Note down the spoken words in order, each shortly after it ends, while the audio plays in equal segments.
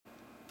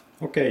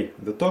Okay,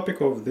 the topic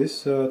of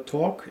this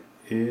talk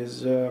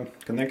is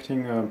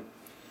connecting a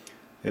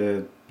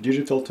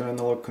digital to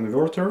analog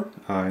converter,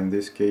 in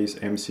this case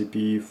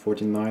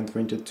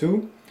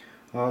MCP4922,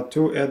 to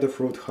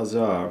Adafruit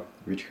Huzzah,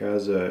 which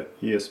has a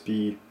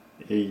ESP8266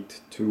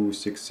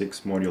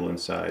 module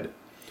inside.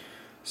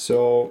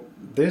 So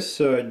this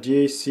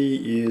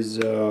DAC is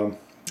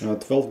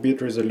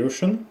 12-bit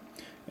resolution,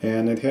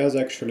 and it has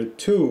actually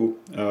two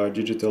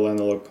digital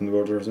analog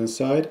converters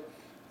inside.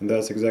 And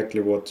that's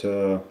exactly what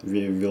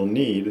we will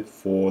need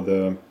for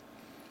the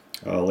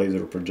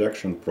laser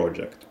projection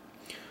project.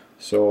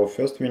 So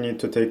first we need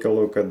to take a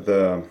look at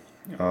the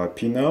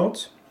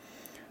pinouts.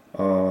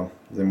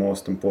 The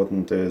most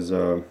important is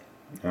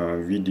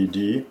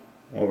VDD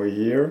over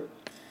here,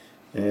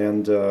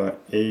 and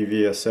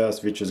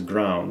AVSS, which is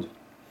ground.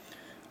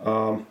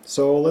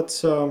 So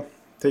let's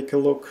take a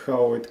look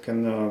how it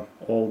can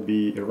all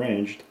be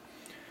arranged.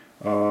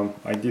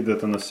 I did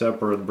that on a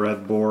separate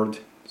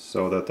breadboard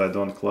so that I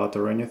don't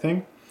clutter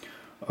anything.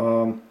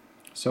 So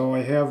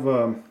I have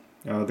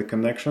the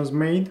connections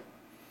made.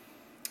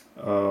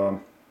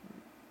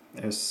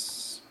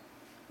 As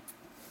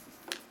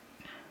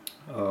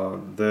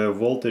the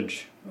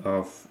voltage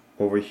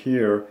over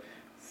here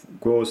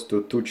goes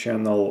to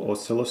two-channel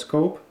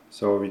oscilloscope,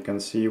 so we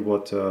can see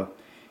what the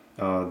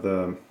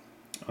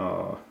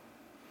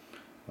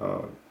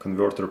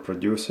converter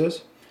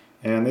produces,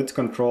 and it's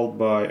controlled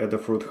by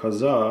Adafruit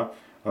Huzzah,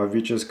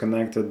 which is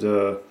connected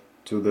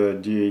to the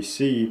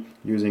DAC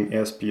using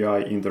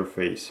SPI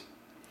interface.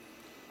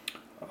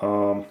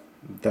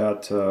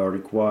 That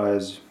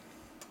requires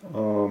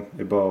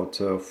about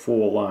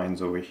 4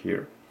 lines over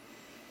here.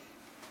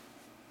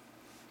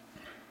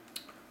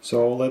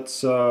 So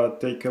let's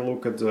take a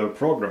look at the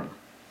program.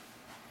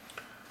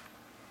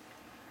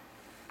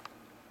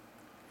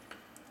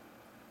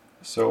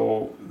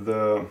 So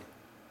the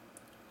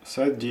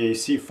set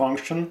DAC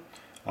function,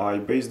 I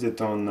based it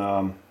on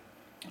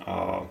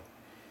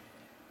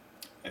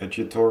a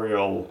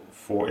tutorial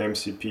for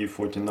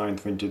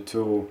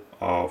MCP4922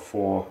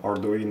 for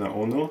Arduino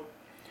Uno,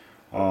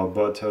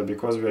 but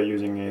because we are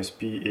using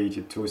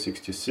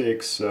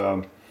ESP8266,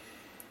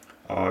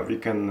 we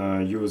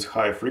can use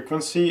high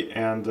frequency,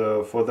 and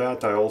for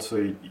that I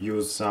also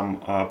use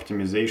some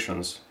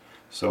optimizations.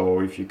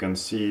 So if you can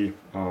see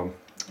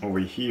over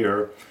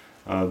here,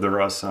 there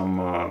are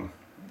some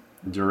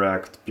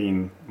direct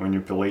pin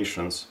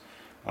manipulations,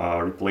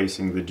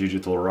 replacing the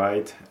digital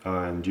write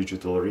and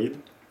digital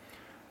read.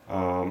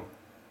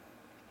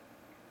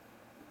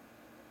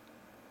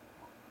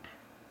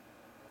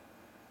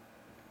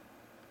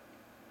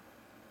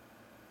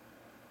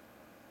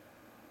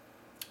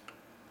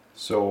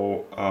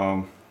 So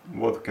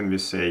what can we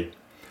say?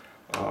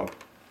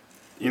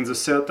 In the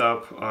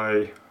setup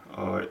I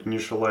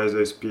initialize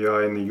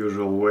SPI in the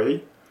usual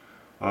way,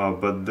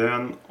 but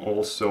then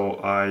also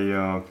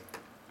I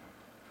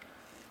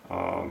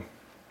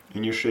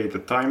initiate a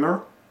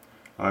timer,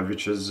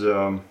 which is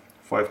 5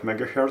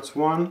 megahertz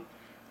one,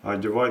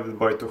 divided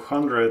by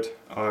 200,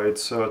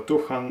 it's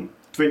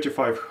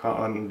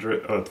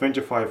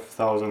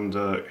 25,000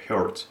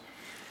 hertz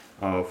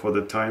for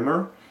the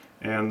timer.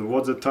 And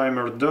what the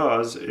timer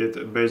does,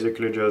 it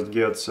basically just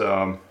gets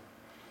a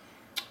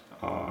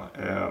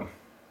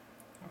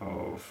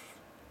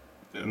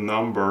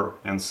number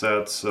and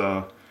sets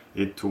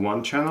it to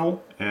one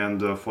channel,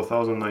 and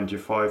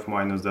 4095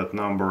 minus that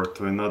number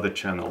to another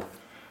channel.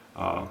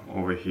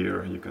 Over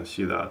here you can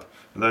see that.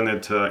 Then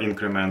it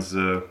increments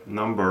the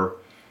number,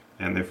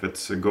 and if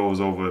it goes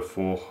over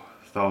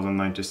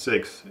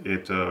 4096,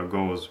 it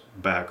goes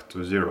back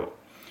to 0.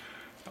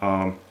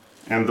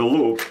 And the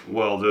loop,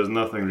 well, there's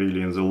nothing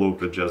really in the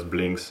loop, it just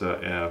blinks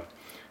an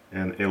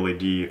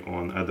LED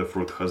on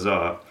Adafruit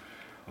Huzzah.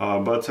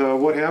 But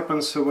what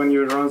happens when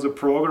you run the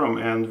program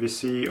and we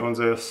see on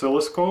the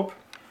oscilloscope?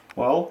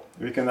 Well,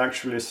 we can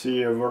actually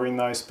see a very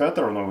nice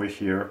pattern over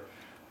here,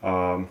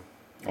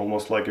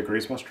 almost like a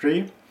Christmas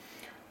tree.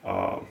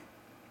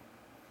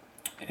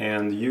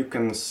 And you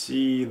can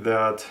see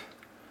that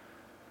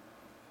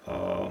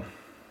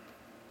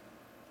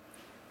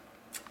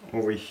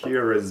over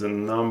here is the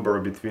number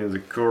between the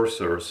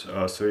cursors,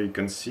 so you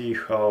can see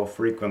how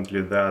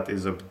frequently that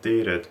is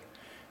updated.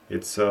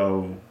 It's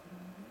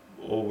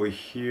over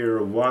here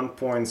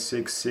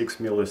 1.66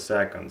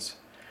 milliseconds,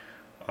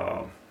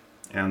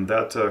 and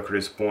that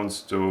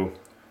corresponds to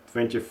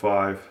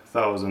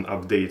 25,000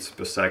 updates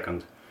per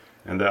second,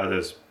 and that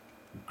is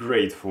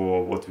great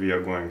for what we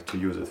are going to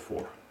use it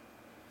for.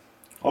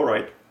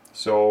 Alright,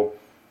 so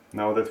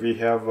now that we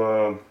have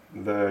the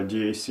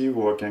DAC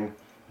working,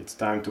 it's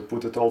time to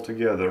put it all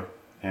together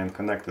and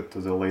connect it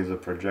to the laser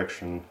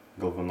projection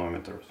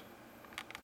galvanometers.